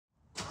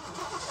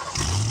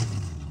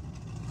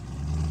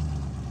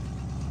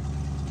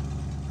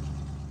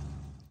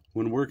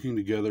When working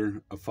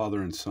together, a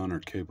father and son are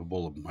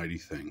capable of mighty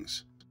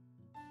things.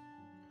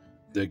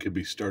 They could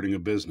be starting a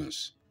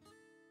business.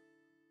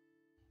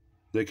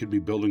 They could be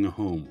building a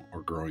home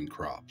or growing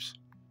crops.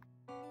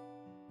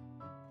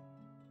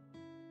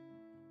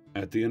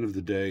 At the end of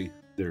the day,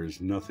 there is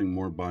nothing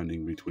more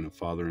binding between a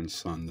father and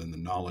son than the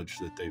knowledge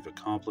that they've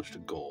accomplished a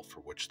goal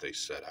for which they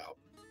set out.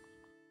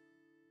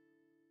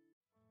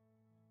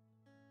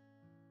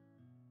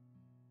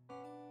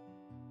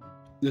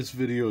 This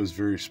video is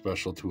very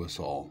special to us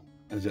all,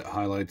 as it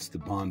highlights the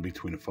bond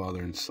between a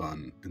father and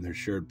son and their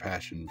shared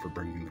passion for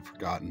bringing the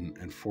forgotten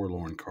and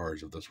forlorn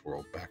cars of this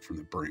world back from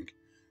the brink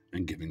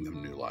and giving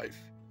them new life,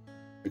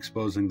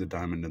 exposing the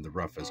diamond in the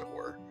rough, as it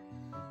were,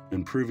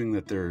 and proving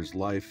that there is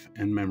life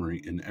and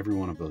memory in every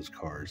one of those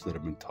cars that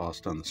have been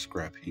tossed on the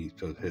scrap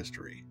heap of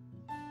history.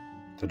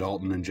 To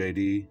Dalton and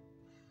JD,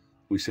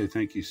 we say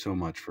thank you so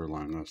much for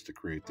allowing us to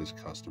create this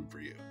custom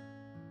for you.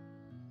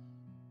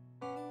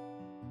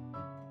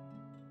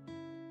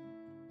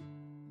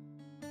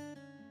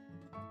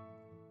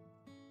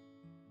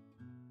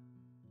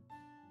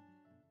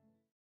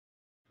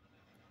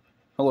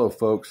 Hello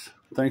folks,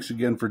 thanks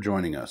again for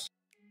joining us.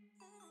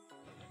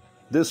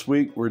 This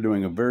week we're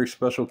doing a very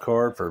special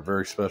card for a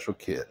very special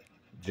kid,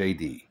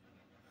 JD.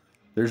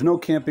 There's no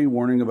campy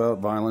warning about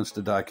violence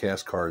to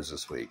diecast cards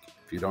this week.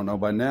 If you don't know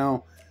by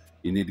now,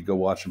 you need to go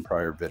watch some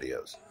prior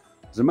videos.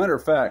 As a matter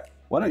of fact,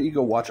 why don't you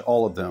go watch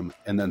all of them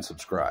and then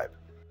subscribe?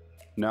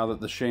 Now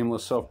that the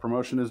shameless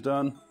self-promotion is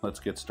done,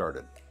 let's get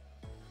started.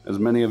 As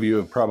many of you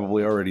have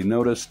probably already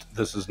noticed,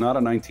 this is not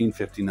a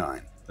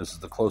 1959. This is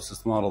the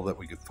closest model that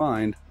we could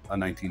find, a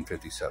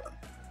 1957.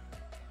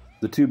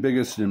 The two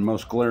biggest and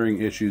most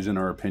glaring issues in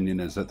our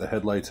opinion is that the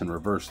headlights and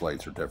reverse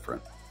lights are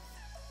different.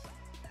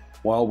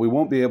 While we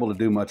won't be able to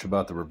do much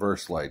about the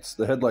reverse lights,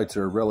 the headlights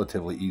are a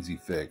relatively easy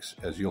fix,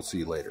 as you'll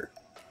see later.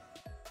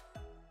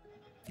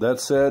 That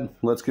said,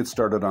 let's get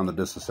started on the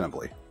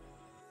disassembly.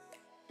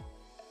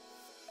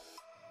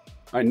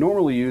 I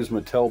normally use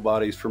Mattel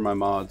bodies for my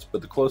mods,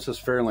 but the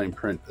closest Fairlane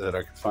print that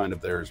I could find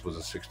of theirs was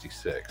a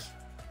 66.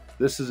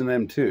 This is an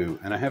M2,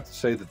 and I have to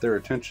say that their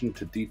attention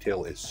to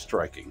detail is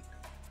striking.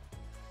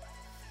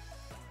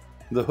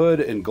 The hood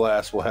and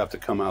glass will have to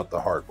come out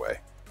the hard way.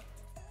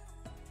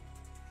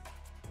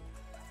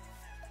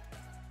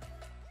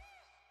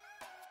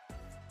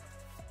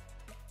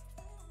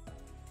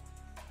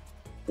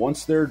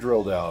 Once they're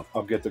drilled out,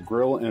 I'll get the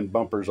grille and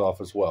bumpers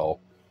off as well,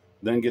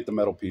 then get the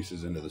metal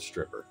pieces into the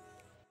stripper.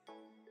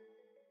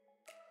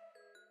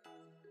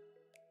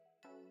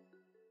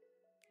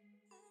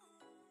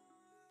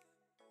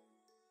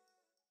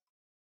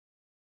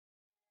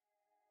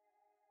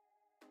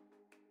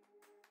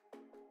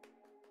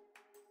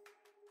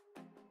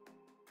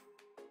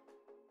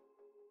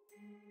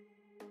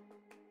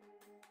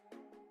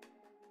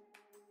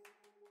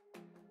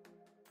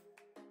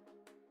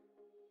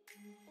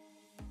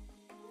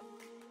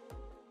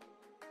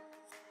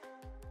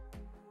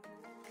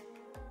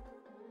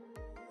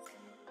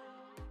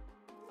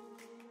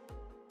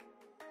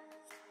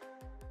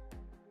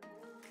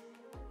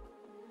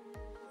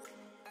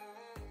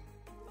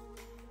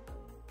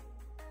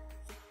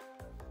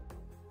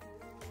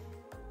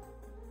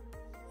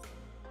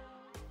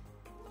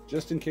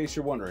 Just in case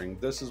you're wondering,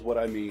 this is what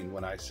I mean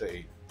when I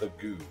say the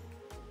goo.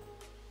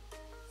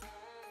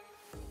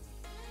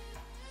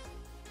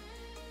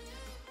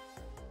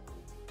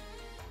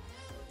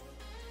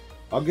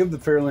 I'll give the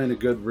Fairlane a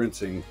good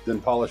rinsing,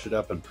 then polish it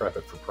up and prep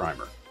it for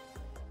primer.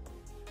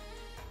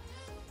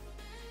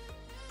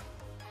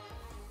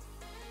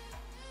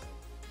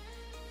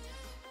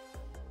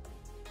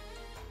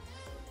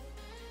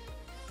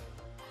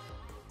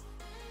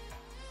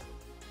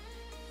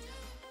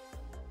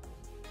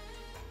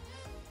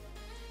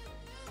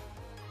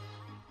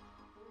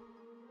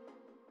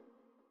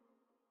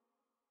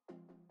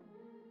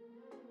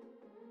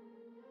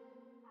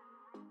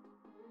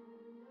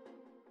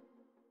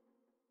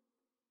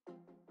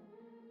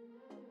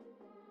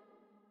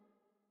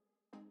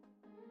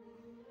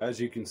 As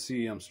you can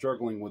see, I'm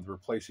struggling with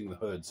replacing the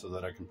hood so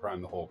that I can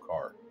prime the whole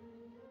car.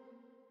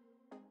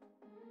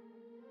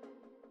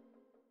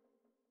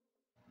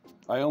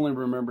 I only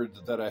remembered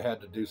that I had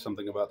to do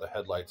something about the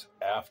headlights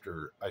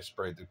after I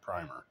sprayed the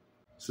primer.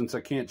 Since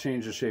I can't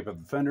change the shape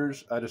of the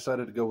fenders, I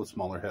decided to go with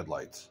smaller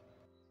headlights.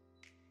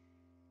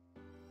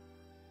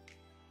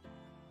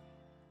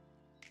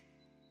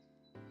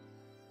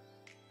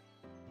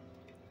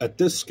 At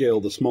this scale,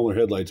 the smaller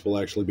headlights will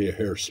actually be a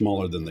hair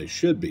smaller than they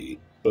should be,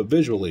 but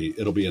visually,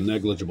 it'll be a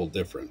negligible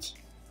difference.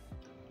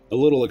 A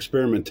little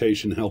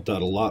experimentation helped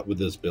out a lot with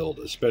this build,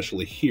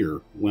 especially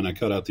here when I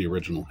cut out the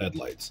original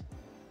headlights.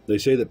 They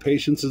say that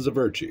patience is a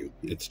virtue,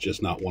 it's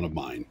just not one of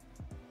mine.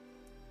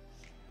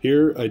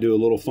 Here, I do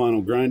a little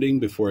final grinding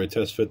before I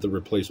test fit the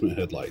replacement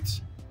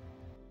headlights.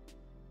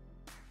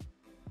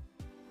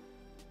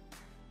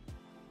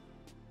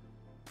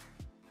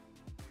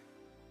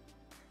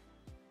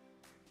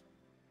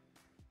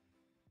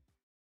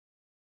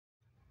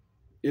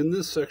 In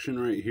this section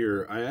right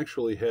here, I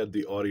actually had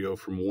the audio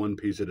from One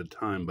Piece at a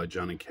Time by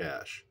Johnny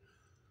Cash.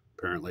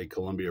 Apparently,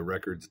 Columbia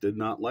Records did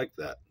not like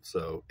that,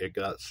 so it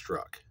got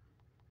struck.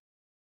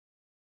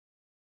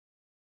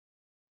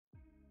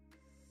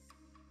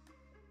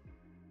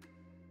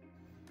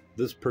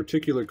 This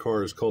particular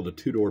car is called a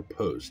two-door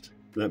post.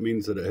 That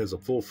means that it has a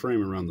full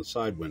frame around the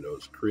side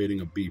windows,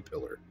 creating a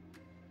B-pillar.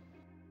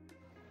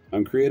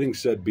 I'm creating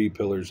said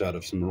B-pillars out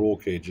of some roll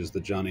cages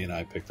that Johnny and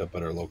I picked up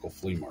at our local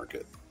flea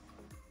market.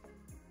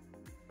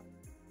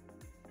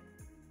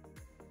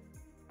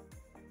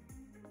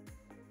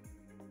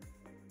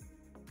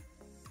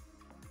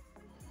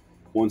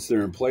 Once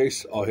they're in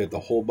place, I'll hit the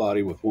whole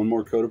body with one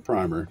more coat of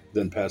primer,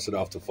 then pass it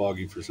off to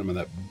Foggy for some of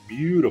that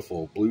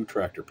beautiful blue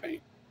tractor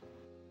paint.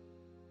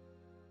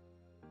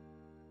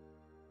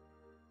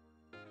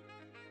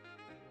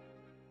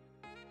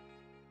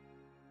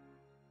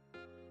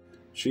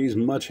 She's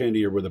much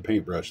handier with a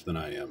paintbrush than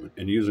I am,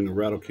 and using a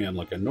rattle can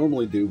like I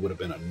normally do would have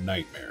been a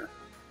nightmare.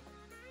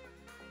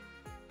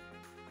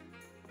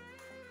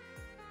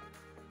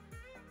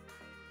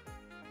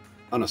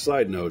 On a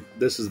side note,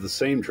 this is the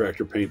same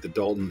tractor paint that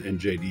Dalton and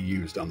JD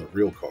used on the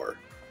real car.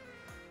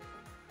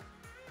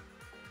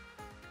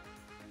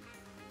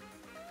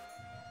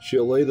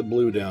 She'll lay the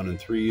blue down in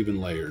 3 even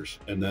layers,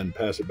 and then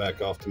pass it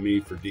back off to me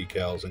for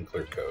decals and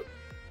clear coat.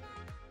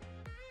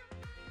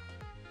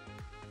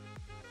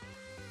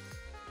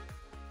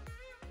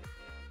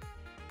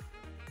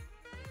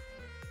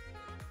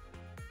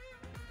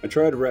 I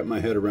tried to wrap my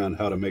head around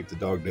how to make the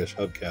dog dish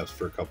hubcaps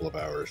for a couple of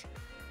hours,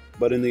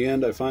 but in the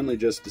end I finally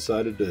just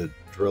decided to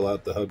drill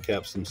out the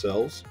hubcaps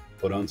themselves,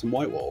 put on some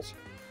white walls.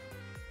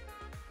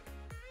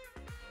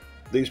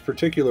 These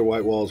particular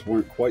white walls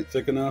weren't quite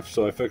thick enough,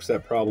 so I fixed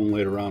that problem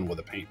later on with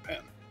a paint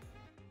pen.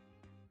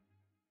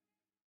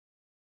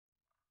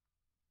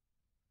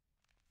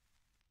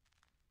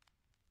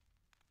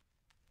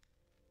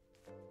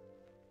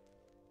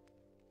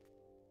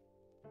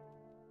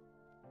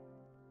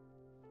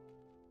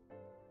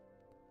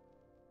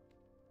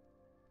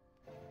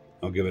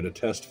 I'll give it a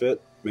test fit,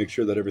 make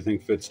sure that everything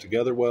fits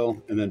together well,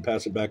 and then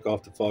pass it back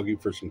off to Foggy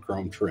for some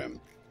chrome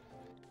trim.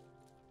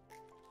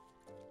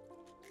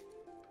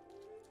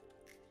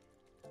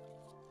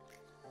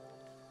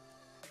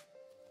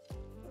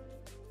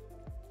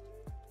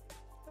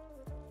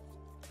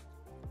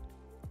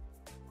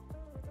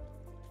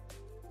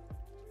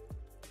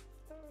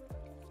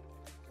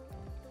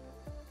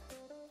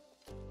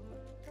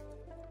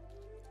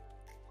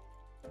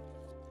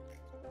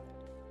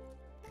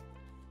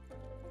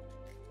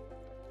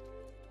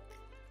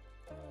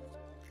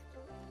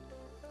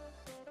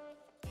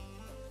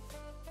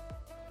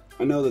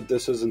 I know that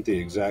this isn't the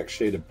exact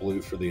shade of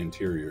blue for the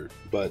interior,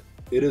 but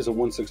it is a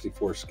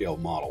 1/64 scale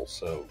model,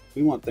 so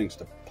we want things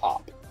to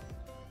pop.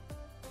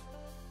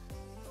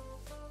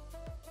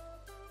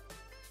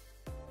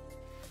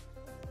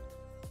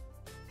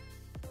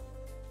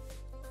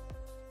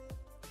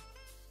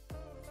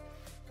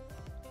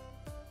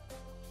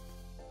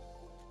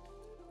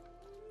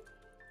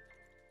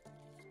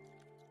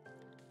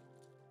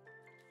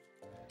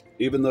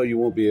 Even though you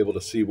won't be able to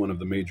see one of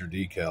the major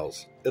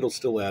decals, it'll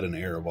still add an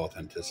air of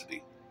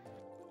authenticity.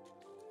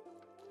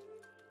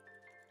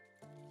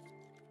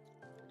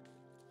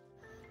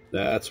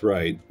 That's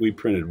right, we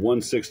printed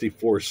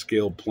 1/64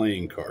 scale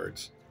playing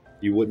cards.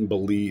 You wouldn't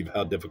believe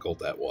how difficult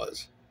that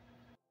was.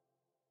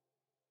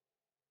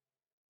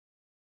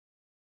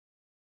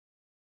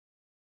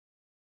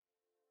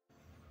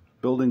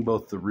 Building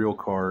both the real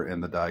car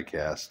and the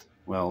diecast,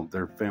 well,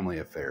 they're family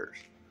affairs.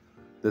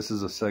 This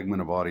is a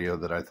segment of audio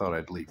that I thought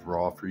I'd leave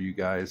raw for you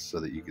guys so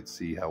that you could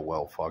see how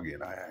well Foggy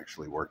and I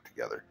actually work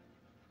together.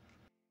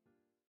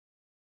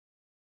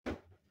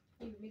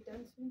 You meet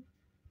done soon?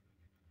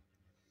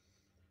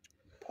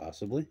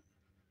 Possibly.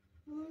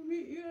 I'll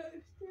meet you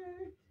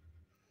upstairs.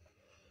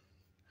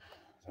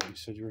 I thought you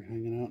said you were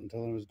hanging out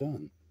until I was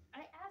done.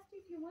 I asked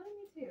you if you wanted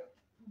me to.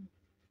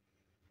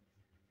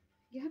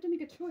 You have to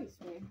make a choice,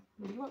 babe.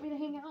 Do you want me to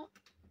hang out?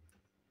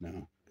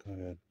 No, go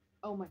ahead.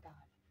 Oh my god.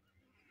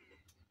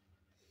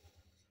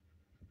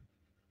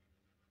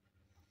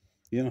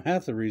 You know,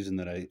 half the reason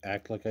that I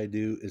act like I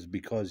do is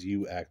because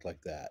you act like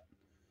that.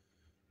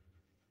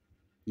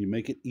 You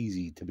make it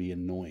easy to be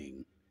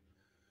annoying.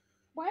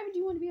 Why would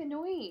you want to be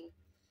annoying?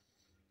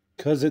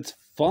 Because it's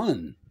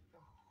fun.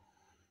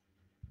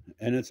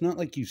 And it's not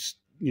like you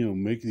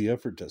make the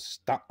effort to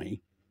stop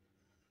me.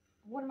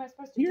 What am I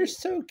supposed to do? You're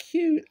so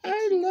cute.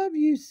 I love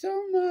you so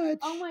much.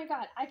 Oh my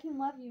god, I can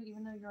love you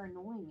even though you're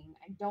annoying.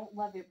 I don't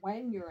love it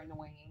when you're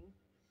annoying.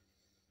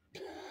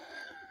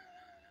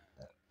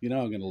 You know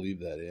I'm going to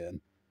leave that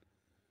in.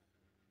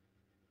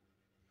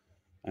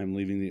 I'm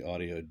leaving the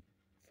audio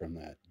from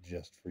that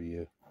just for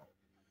you.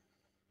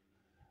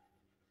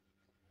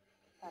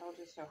 That'll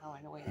just show how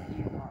annoying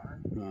you are.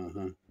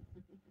 Uh-huh.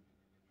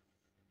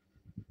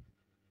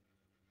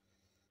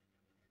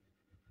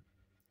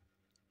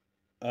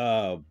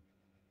 Oh,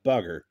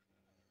 bugger.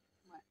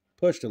 What?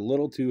 Pushed a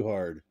little too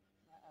hard.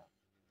 Uh-oh.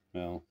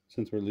 Well,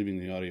 since we're leaving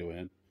the audio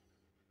in.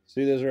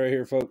 See this right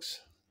here,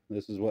 folks?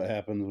 This is what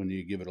happens when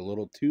you give it a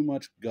little too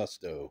much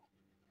gusto.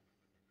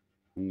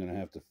 I'm going to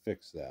have to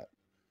fix that.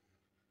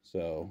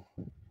 So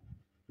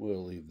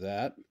we'll leave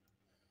that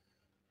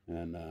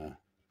and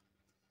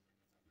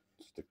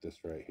stick this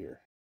right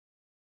here.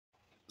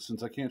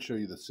 Since I can't show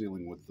you the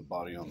ceiling with the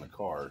body on the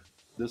car,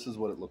 this is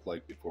what it looked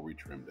like before we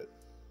trimmed it.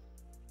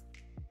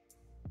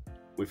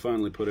 We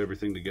finally put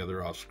everything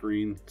together off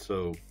screen,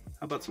 so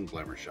how about some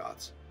glamour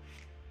shots?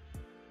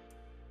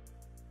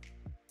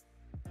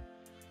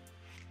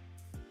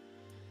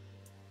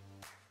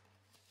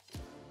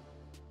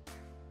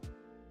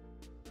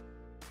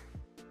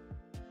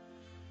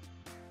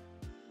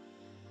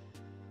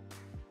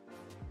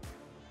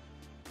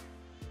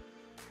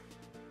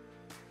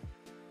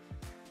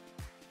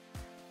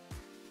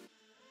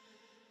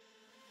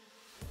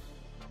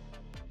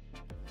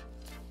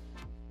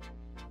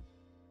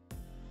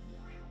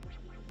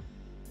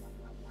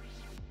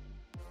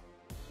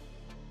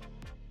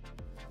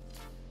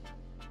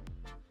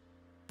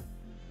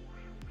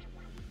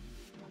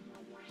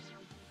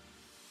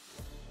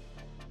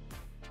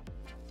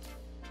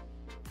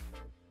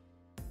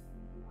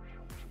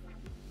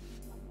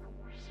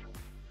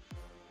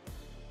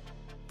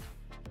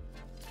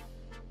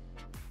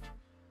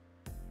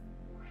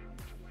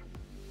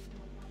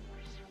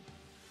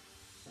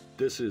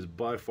 This is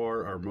by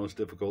far our most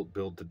difficult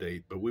build to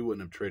date, but we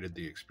wouldn't have traded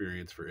the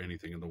experience for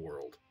anything in the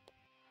world.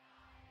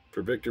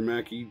 For Victor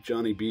Mackey,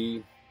 Johnny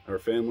B, our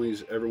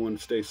families, everyone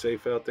stay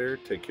safe out there,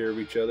 take care of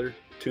each other.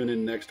 Tune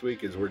in next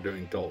week as we're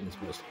doing Dalton's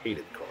most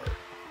hated car.